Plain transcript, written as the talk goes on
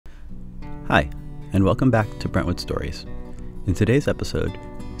Hi, and welcome back to Brentwood Stories. In today's episode,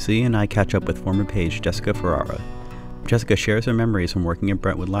 Celia and I catch up with former page Jessica Ferrara. Jessica shares her memories from working at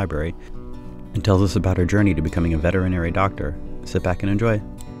Brentwood Library and tells us about her journey to becoming a veterinary doctor. Sit back and enjoy.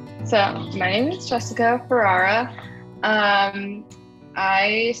 So, my name is Jessica Ferrara.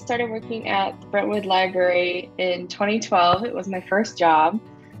 I started working at the Brentwood Library in 2012. It was my first job.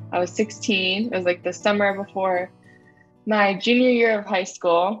 I was 16. It was like the summer before my junior year of high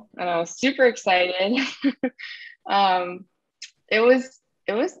school, and I was super excited. It was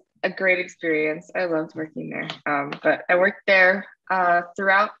a great experience. I loved working there. But I worked there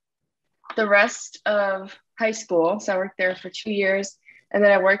throughout the rest of high school. So I worked there for 2 years, and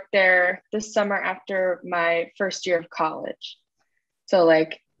then I worked there this summer after my first year of college. So I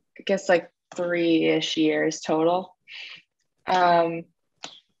guess 3-ish years total. And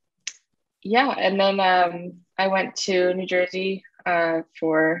then I went to New Jersey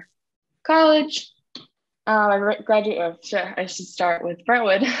for college. I should start with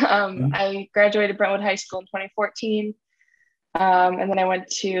Brentwood. I graduated Brentwood High School in 2014. And then I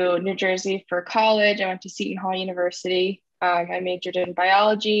went to New Jersey for college. I went to Seton Hall University. I majored in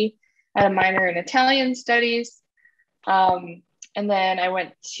biology. I had a minor in Italian studies. And then I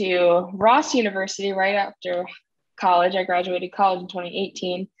went to Ross University right after college. I graduated college in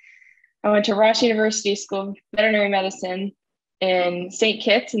 2018. I went to Ross University School of Veterinary Medicine in St.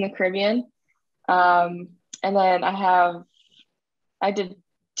 Kitts in the Caribbean. And then I did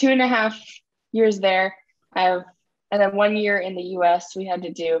 2.5 years there. And then 1 year in the US we had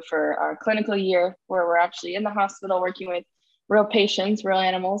to do for our clinical year, where we're actually in the hospital working with real patients, real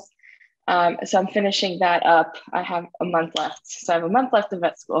animals. So I'm finishing that up. I have a month left. So I have a month left of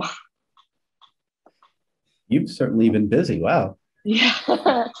vet school. You've certainly been busy. Wow. Yeah,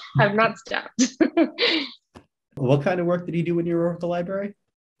 I've not stopped. What kind of work did you do when you were at the library?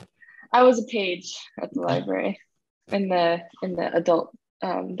 I was a page at the library in the adult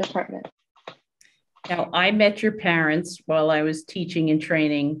department. Now, I met your parents while I was teaching and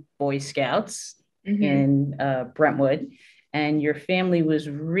training Boy Scouts in Brentwood, and your family was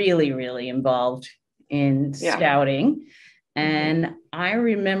really, really involved in scouting. And I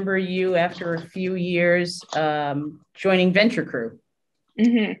remember you after a few years joining Venture Crew.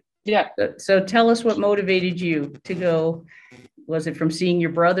 Yeah. So tell us what motivated you to go. Was it from seeing your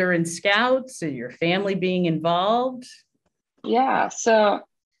brother in Scouts or your family being involved? Yeah, so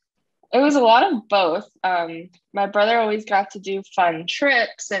it was a lot of both. My brother always got to do fun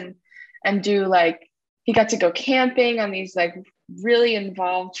trips and do he got to go camping on these really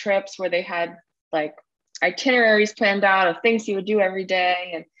involved trips where they had itineraries planned out of things he would do every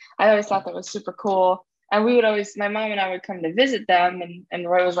day. And I always thought that was super cool. And my mom and I would come to visit them, and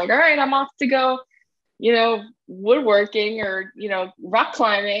Roy was like, all right, I'm off to go, woodworking or, rock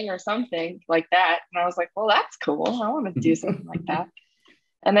climbing or something like that. And I was like, well, that's cool. I want to do something like that.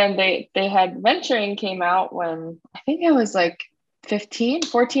 And then they had venturing came out when I think I was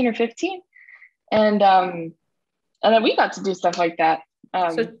 14 or 15. And then we got to do stuff like that.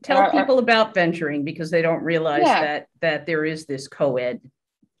 So tell people about venturing, because they don't realize that there is this co-ed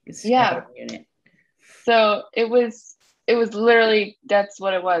unit. So it was literally, that's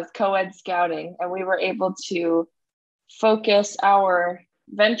what it was, co-ed scouting. And we were able to focus our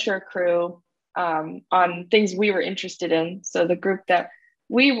venture crew on things we were interested in. So the group that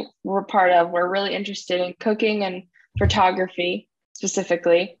we were part of were really interested in cooking and photography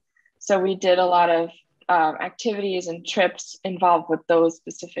specifically. So we did a lot of activities and trips involved with those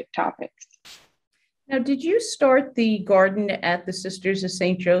specific topics. Now, did you start the garden at the Sisters of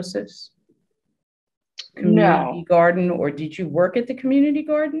St. Joseph's community garden, or did you work at the community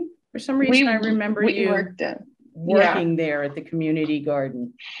garden? For some reason, I remember you working there at the community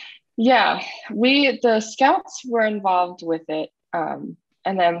garden. Yeah, the Scouts were involved with it. And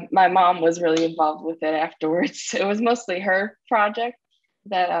then my mom was really involved with it afterwards. It was mostly her project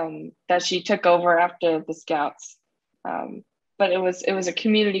that she took over after the Scouts. But it was a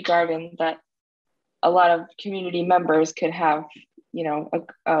community garden that a lot of community members could have,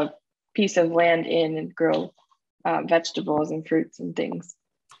 a piece of land in and grow vegetables and fruits and things.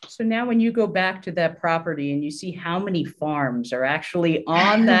 So now when you go back to that property and you see how many farms are actually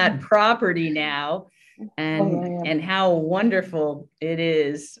on that property now, and how wonderful it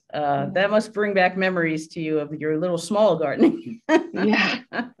is, that must bring back memories to you of your little small garden. Yeah,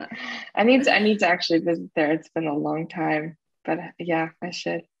 I need to actually visit there. It's been a long time, but I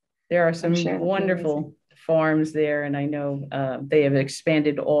should. There are some wonderful farms there, and I know they have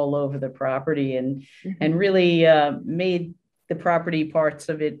expanded all over the property and really made the property parts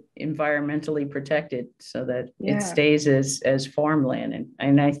of it environmentally protected so that Yeah. it stays as farmland.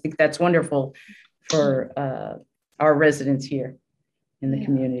 And I think that's wonderful for our residents here in the Yeah.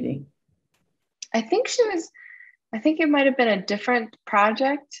 community. I think it might have been a different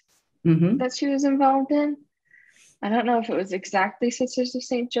project that she was involved in. I don't know if it was exactly Sisters of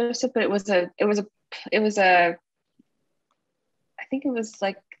St. Joseph, but it was a, I think it was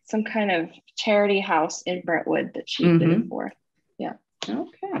like some kind of charity house in Brentwood that she did it for. Yeah.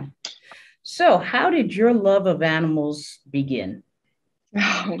 Okay. So how did your love of animals begin?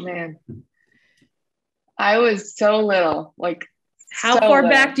 Oh man. I was so little, like how far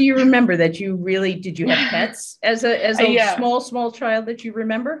back do you remember that did you have pets as a small child that you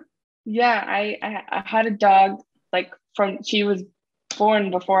remember? Yeah, I had a dog like she was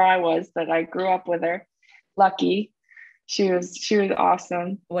born before I was, but I grew up with her. Lucky. She was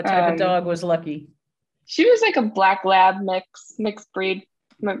awesome. What type of dog was Lucky? She was like a black lab mixed breed.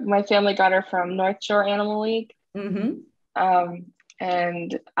 My family got her from North Shore Animal League.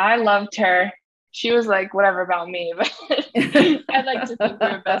 And I loved her. She was like whatever about me, but I like to think we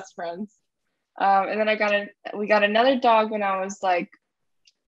were best friends. And then we got another dog when I was like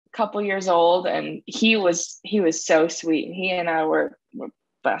a couple years old, and he was so sweet. And he and I were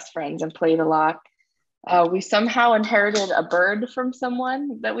best friends and played a lot. We somehow inherited a bird from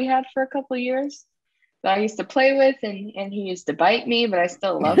someone that we had for a couple of years that I used to play with, and he used to bite me, but I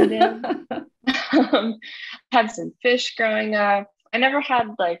still loved him. Had some fish growing up. I never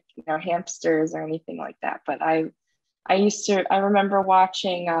had like, hamsters or anything like that, but I remember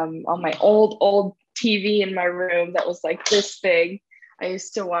watching on my old TV in my room that was like this big. I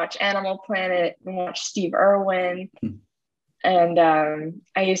used to watch Animal Planet and watch Steve Irwin. And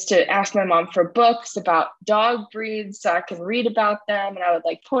I used to ask my mom for books about dog breeds so I could read about them. And I would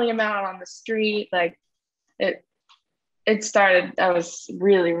like point them out on the street. Like it started, I was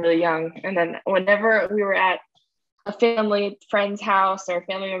really, really young. And then whenever we were at a family friend's house or a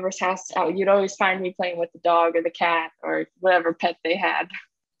family member's house, you'd always find me playing with the dog or the cat or whatever pet they had.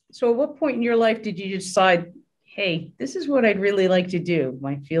 So at what point in your life did you decide, hey, this is what I'd really like to do,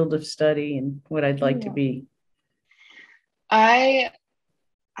 my field of study and what I'd like to be? I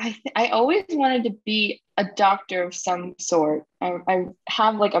always wanted to be a doctor of some sort. I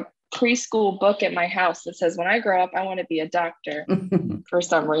have like a preschool book at my house that says when I grow up, I want to be a doctor for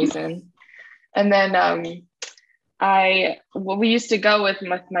some reason. And then we used to go with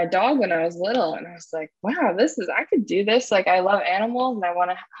my dog when I was little, and I was like, wow, I could do this. Like, I love animals and I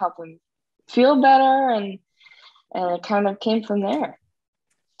want to help them feel better. And it kind of came from there.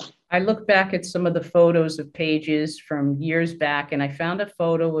 I look back at some of the photos of pages from years back, and I found a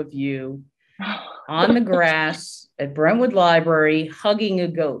photo of you on the grass at Brentwood Library hugging a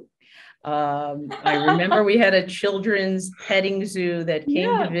goat. I remember we had a children's petting zoo that came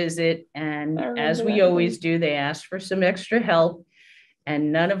to visit, and as we always do, they asked for some extra help,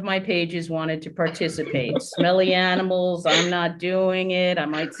 and none of my pages wanted to participate. Smelly animals, I'm not doing it. I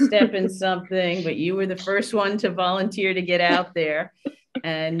might step in something, but you were the first one to volunteer to get out there.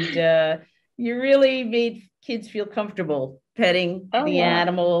 And you really made kids feel comfortable petting the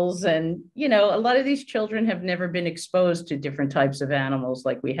animals. And, a lot of these children have never been exposed to different types of animals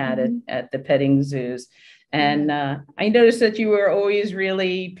like we had at the petting zoos. And I noticed that you were always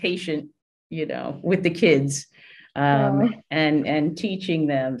really patient, with the kids and teaching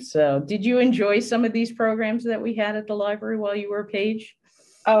them. So did you enjoy some of these programs that we had at the library while you were a page?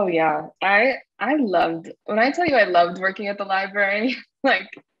 Oh, yeah. I loved, when I tell you I loved working at the library, like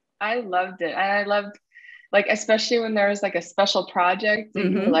I loved it. And I loved, like, especially when there was like a special project,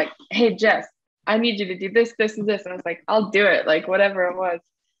 and you were like, hey, Jess, I need you to do this, this, and this. And I was like, I'll do it, like whatever it was.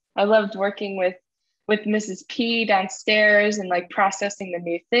 I loved working with Mrs. P downstairs and like processing the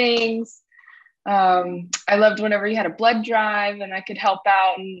new things. I loved whenever you had a blood drive and I could help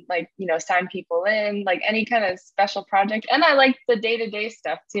out and like, sign people in, like any kind of special project. And I liked the day-to-day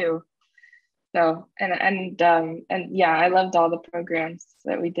stuff too. So, and yeah, I loved all the programs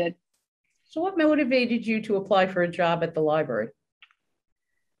that we did. So what motivated you to apply for a job at the library?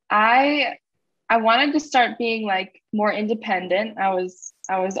 I wanted to start being like more independent. I was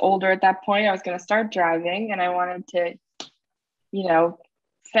older at that point. I was going to start driving, and I wanted to,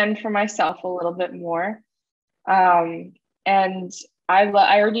 fend for myself a little bit more. And I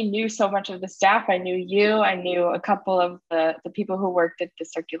already knew so much of the staff. I knew you. I knew a couple of the people who worked at the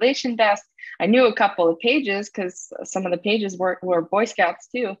circulation desk. I knew a couple of pages because some of the pages were Boy Scouts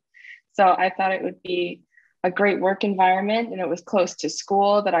too. So I thought it would be a great work environment, and it was close to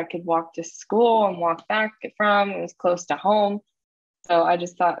school, that I could walk to school and walk back from. It was close to home. So I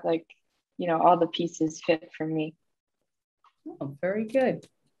just thought, like, all the pieces fit for me. Oh, very good.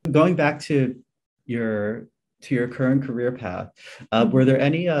 Going back to your current career path, were there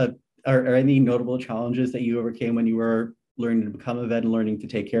any are any notable challenges that you overcame when you were learning to become a vet and learning to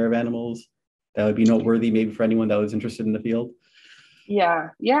take care of animals that would be noteworthy, maybe for anyone that was interested in the field? Yeah.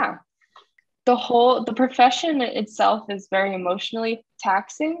 The profession itself is very emotionally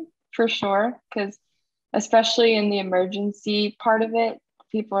taxing for sure, because especially in the emergency part of it,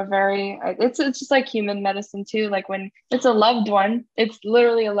 people are very, it's just like human medicine too. Like when it's a loved one, it's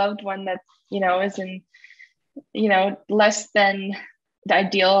literally a loved one that, is in, less than the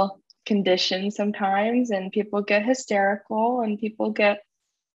ideal condition sometimes, and people get hysterical and people get,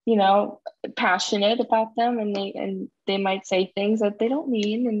 passionate about them, and they might say things that they don't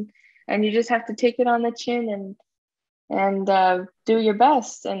mean, and you just have to take it on the chin and do your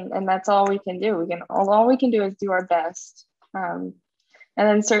best, and that's all we can do. All we can do is do our best. And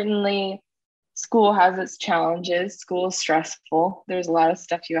then certainly school has its challenges. School is stressful. There's a lot of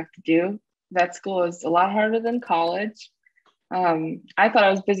stuff you have to do. Vet school is a lot harder than college. I thought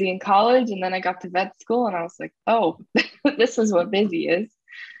I was busy in college, and then I got to vet school and I was like, oh, this is what busy is.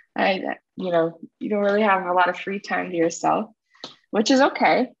 You don't really have a lot of free time to yourself, which is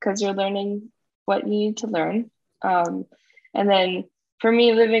okay because you're learning what you need to learn. And then for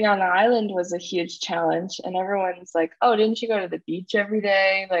me, living on the island was a huge challenge. And everyone's like, oh, didn't you go to the beach every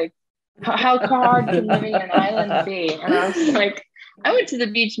day? Like, how hard can living on an island be? And I was like, I went to the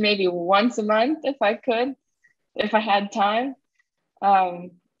beach maybe once a month if I could, if I had time.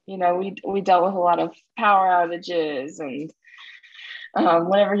 We dealt with a lot of power outages, and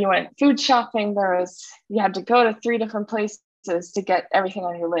whenever you went food shopping, you had to go to 3 different places to get everything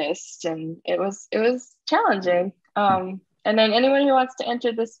on your list, and it was challenging. And then anyone who wants to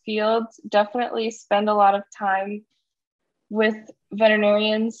enter this field, definitely spend a lot of time with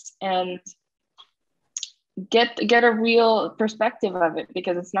veterinarians and get a real perspective of it,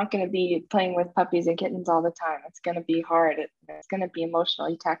 because it's not going to be playing with puppies and kittens all the time. It's going to be hard. It's going to be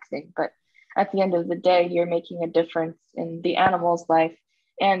emotionally taxing, but at the end of the day, you're making a difference in the animal's life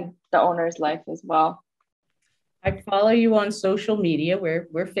and the owner's life as well. I follow you on social media. We're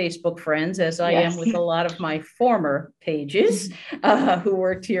Facebook friends, as I am with a lot of my former pages who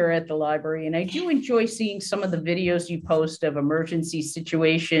worked here at the library. And I do enjoy seeing some of the videos you post of emergency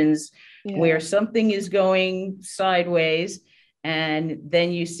situations where something is going sideways, and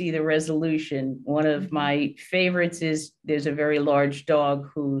then you see the resolution. One of my favorites is there's a very large dog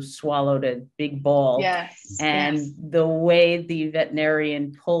who swallowed a big ball. And the way the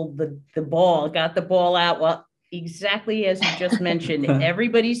veterinarian pulled the ball, got the ball out, well, exactly as you just mentioned,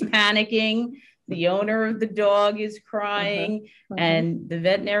 everybody's panicking. The owner of the dog is crying, and the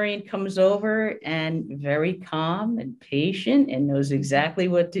veterinarian comes over and very calm and patient and knows exactly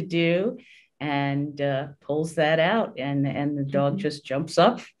what to do, and pulls that out, and the dog just jumps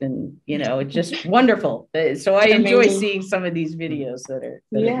up, and it's just wonderful. So I enjoy seeing some of these videos that are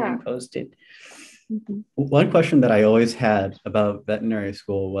being posted. One question that I always had about veterinary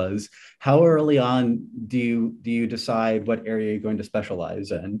school was, how early on do you decide what area you're going to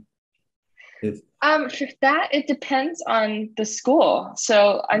specialize in? For that, it depends on the school.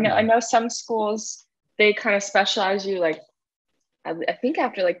 So I know some schools, they kind of specialize you, like I think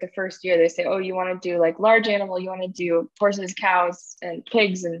after like the first year, they say, oh, you want to do like large animal, you want to do horses, cows, and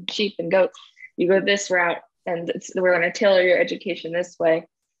pigs and sheep and goats, you go this route, and we're going to tailor your education this way.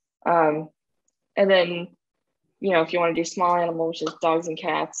 And then, if you want to do small animal, which is dogs and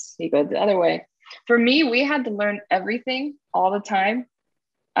cats, you go the other way. For me, we had to learn everything all the time.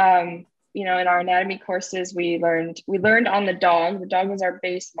 In our anatomy courses, we learned on the dog. The dog was our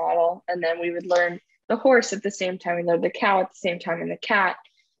base model. And then we would learn the horse at the same time. We learned the cow at the same time, and the cat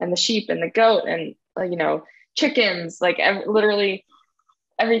and the sheep and the goat and, chickens, like literally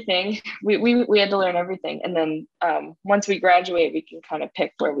everything. We had to learn everything. And then once we graduate, we can kind of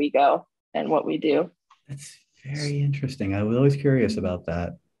pick where we go and what we do. That's very interesting. I was always curious about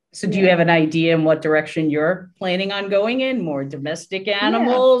that. So do you have an idea in what direction you're planning on going in? More domestic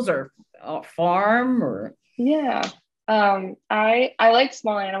animals or farm or? Yeah. I like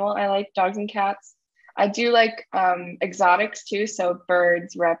small animal. I like dogs and cats. I do like exotics too. So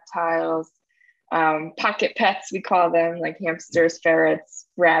birds, reptiles, pocket pets, we call them, like hamsters, ferrets,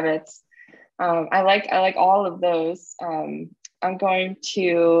 rabbits. I like all of those. I'm going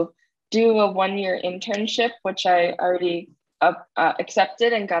to do a 1-year internship, which I already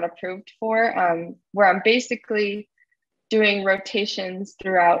accepted and got approved for, where I'm basically doing rotations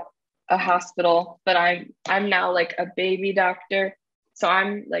throughout a hospital, but I'm now like a baby doctor. So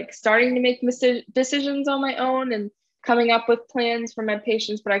I'm like starting to make decisions on my own and coming up with plans for my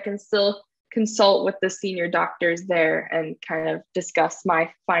patients, but I can still consult with the senior doctors there and kind of discuss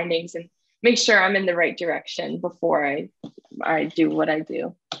my findings and make sure I'm in the right direction before I do what I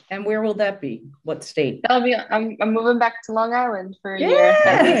do. And where will that be? What state? That'll be, I'm moving back to Long Island for a year,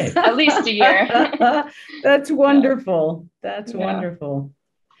 at least a year. That's wonderful. That's wonderful.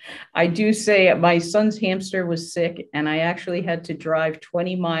 I do say my son's hamster was sick, and I actually had to drive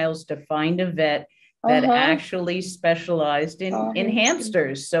 20 miles to find a vet that actually specialized in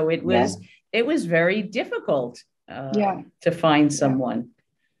hamsters. So it was very difficult to find someone.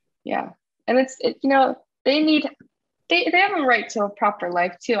 Yeah. And they have a right to a proper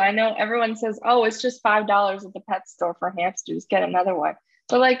life too. I know everyone says, oh, it's just $5 at the pet store for hamsters, get another one.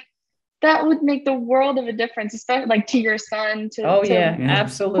 But like, that would make the world of a difference, especially like to your son,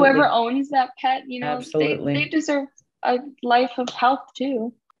 absolutely. Whoever owns that pet, absolutely. they deserve a life of health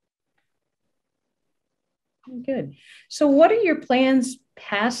too. Good. So what are your plans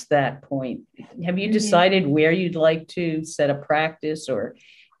past that point? Have you decided where you'd like to set a practice, or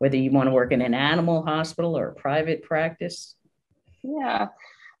whether you want to work in an animal hospital or a private practice? Yeah.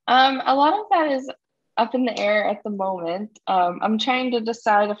 A lot of that is up in the air at the moment. I'm trying to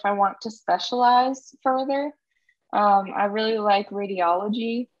decide if I want to specialize further. I really like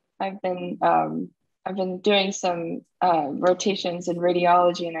radiology. I've been doing some rotations in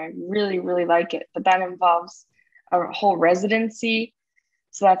radiology, and I really, really like it. But that involves a whole residency,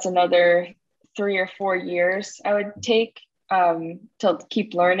 so that's another 3 or 4 years I would take to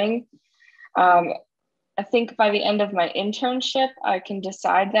keep learning. I think by the end of my internship, I can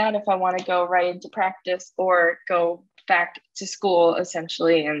decide that if I want to go right into practice or go back to school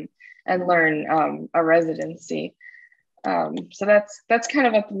essentially and learn a residency. So that's kind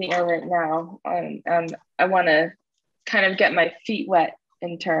of up in the air right now. And I want to kind of get my feet wet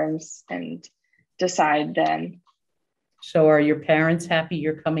in terms and decide then. So are your parents happy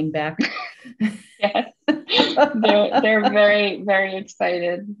you're coming back? Yes, they're very, very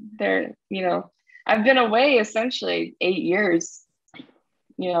excited. I've been away essentially 8 years.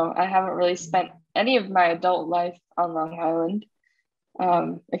 I haven't really spent any of my adult life on Long Island,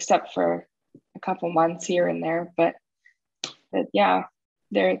 except for a couple months here and there. But yeah,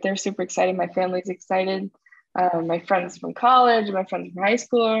 they're super excited. My family's excited. My friends from college, my friends from high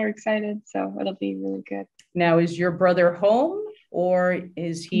school are excited. So it'll be really good. Now, is your brother home, or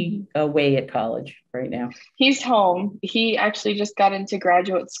is he away at college right now? He's home. He actually just got into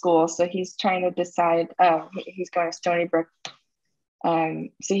graduate school, so he's trying to decide. He's going to Stony Brook, so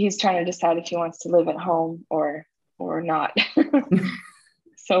he's trying to decide if he wants to live at home or not.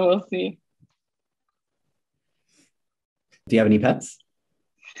 So we'll see. Do you have any pets?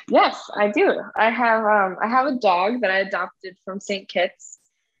 Yes, I do. I have a dog that I adopted from St. Kitts.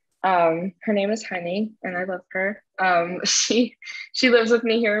 Her name is Honey, and I love her. She lives with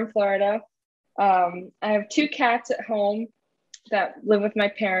me here in Florida. I have 2 cats at home that live with my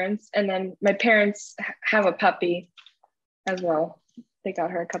parents, and then my parents have a puppy as well. They got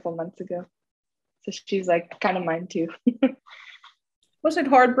her a couple months ago, so she's like kind of mine too. Was it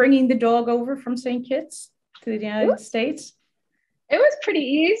hard bringing the dog over from St. Kitts to the United States? It was pretty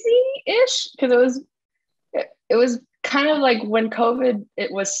easy-ish because it was kind of like when COVID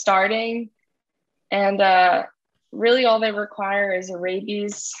it was starting, and really all they require is a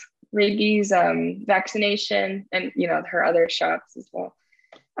rabies vaccination, and her other shots as well,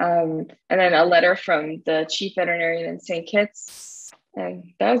 and then a letter from the chief veterinarian in St. Kitts,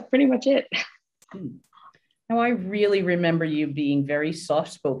 and that was pretty much it. Now, I really remember you being very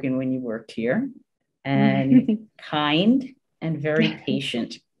soft-spoken when you worked here, and kind and very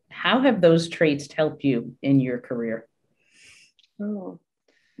patient. How have those traits helped you in your career? Oh,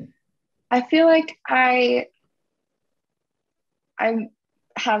 I feel like I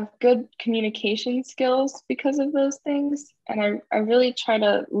have good communication skills because of those things. And I really try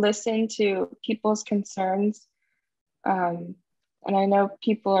to listen to people's concerns. And I know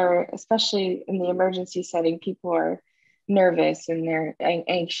people are, especially in the emergency setting, people are nervous and they're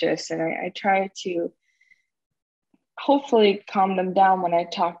anxious. And I try to hopefully calm them down when I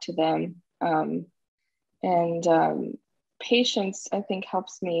talk to them. And patience, I think,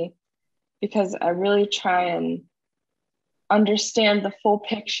 helps me because I really try and understand the full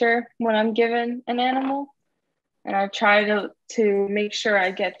picture when I'm given an animal. And I try to make sure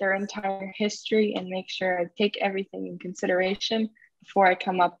I get their entire history and make sure I take everything in consideration before I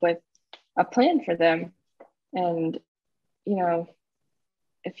come up with a plan for them. And,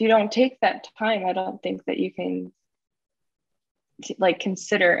 if you don't take that time, I don't think that you can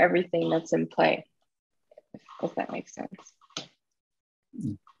consider everything that's in play, if that makes sense.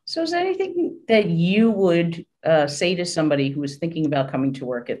 So is there anything that you would say to somebody who is thinking about coming to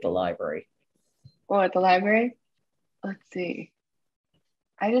work at the library? Oh, at the library? Let's see.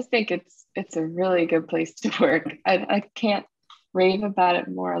 I just think it's a really good place to work. I can't rave about it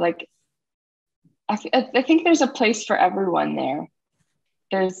more. Like, I think there's a place for everyone there.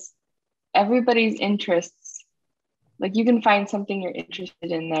 There's everybody's interests. Like, you can find something you're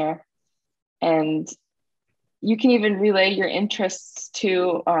interested in there, and you can even relay your interests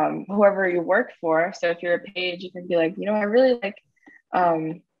to whoever you work for. So if you're a page, you can be like, I really like,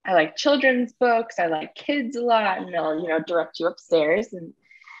 I like children's books. I like kids a lot, and they'll, direct you upstairs, and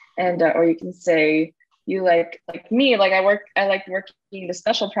or you can say you like me. Like I liked working the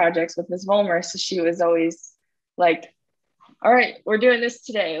special projects with Ms. Volmer, so she was always like, all right, we're doing this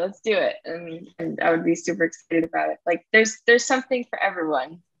today. Let's do it, and I would be super excited about it. Like there's something for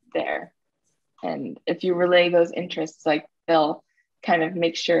everyone there. And if you relay those interests, like they'll kind of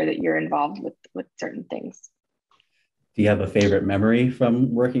make sure that you're involved with certain things. Do you have a favorite memory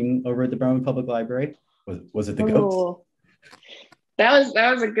from working over at the Brentwood Public Library? Was it the goats?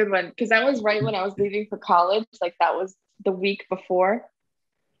 That was a good one, because that was right when I was leaving for college. Like that was the week before.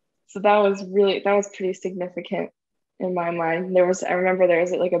 So that was pretty significant in my mind. I remember there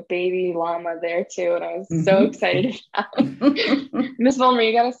was like a baby llama there too, and I was so excited. Miss Volmer,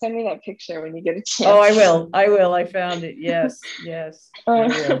 you gotta send me that picture when you get a chance. Oh, I will. I found it. Yes. I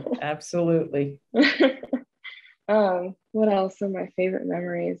will. Absolutely. What else are my favorite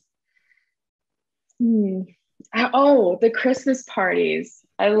memories? The Christmas parties.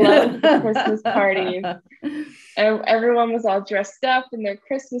 I love the Christmas parties. Everyone was all dressed up in their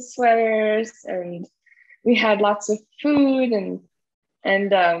Christmas sweaters, and we had lots of food,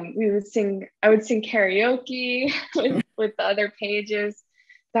 and I would sing karaoke with the other pages.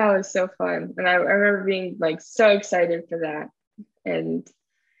 That was so fun. And I remember being like so excited for that. And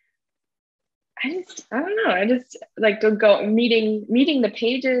I just like to go meeting the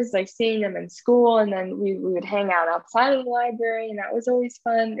pages, like seeing them in school, and then we would hang out outside of the library, and that was always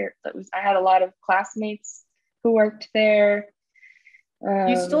fun. I had a lot of classmates who worked there. Do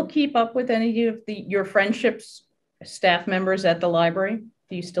you still keep up with any of your friendships, staff members at the library?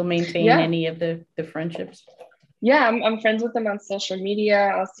 Do you still maintain any of the friendships? Yeah, I'm friends with them on social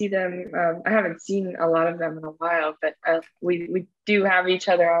media. I'll see them. I haven't seen a lot of them in a while, but we do have each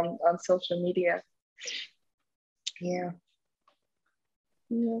other on social media. Yeah.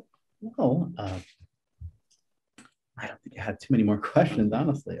 Well, I don't think I have too many more questions,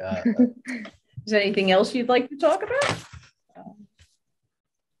 honestly. Is there anything else you'd like to talk about?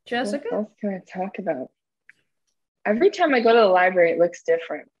 Jessica? What else can I talk about? Every time I go to the library, it looks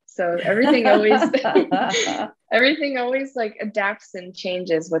different. So everything always like adapts and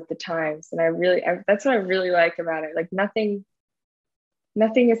changes with the times. And that's what I really like about it. Like nothing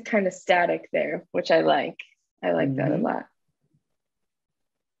is kind of static there, which I like. I like that a lot.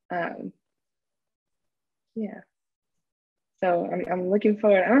 Yeah. So I'm looking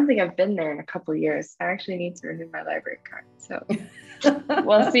forward. I don't think I've been there in a couple of years. I actually need to renew my library card. So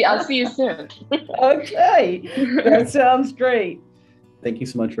we'll see. I'll see you soon. Okay. That sounds great. Thank you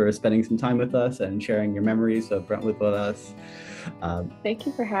so much for spending some time with us and sharing your memories of Brentwood with us. Thank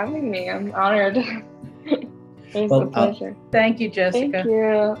you for having me. I'm honored. It was a pleasure. Thank you, Jessica. Thank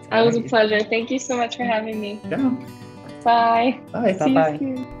you. It was a pleasure. Thank you so much for having me. Yeah. Bye. Bye. See you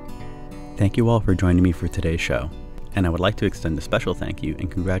soon. Thank you all for joining me for today's show. And I would like to extend a special thank you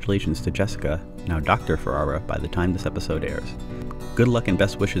and congratulations to Jessica, now Dr. Ferrara, by the time this episode airs. Good luck and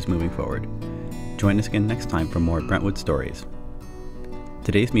best wishes moving forward. Join us again next time for more Brentwood Stories.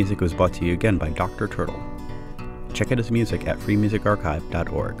 Today's music was brought to you again by Dr. Turtle. Check out his music at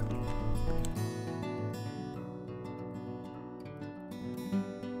freemusicarchive.org.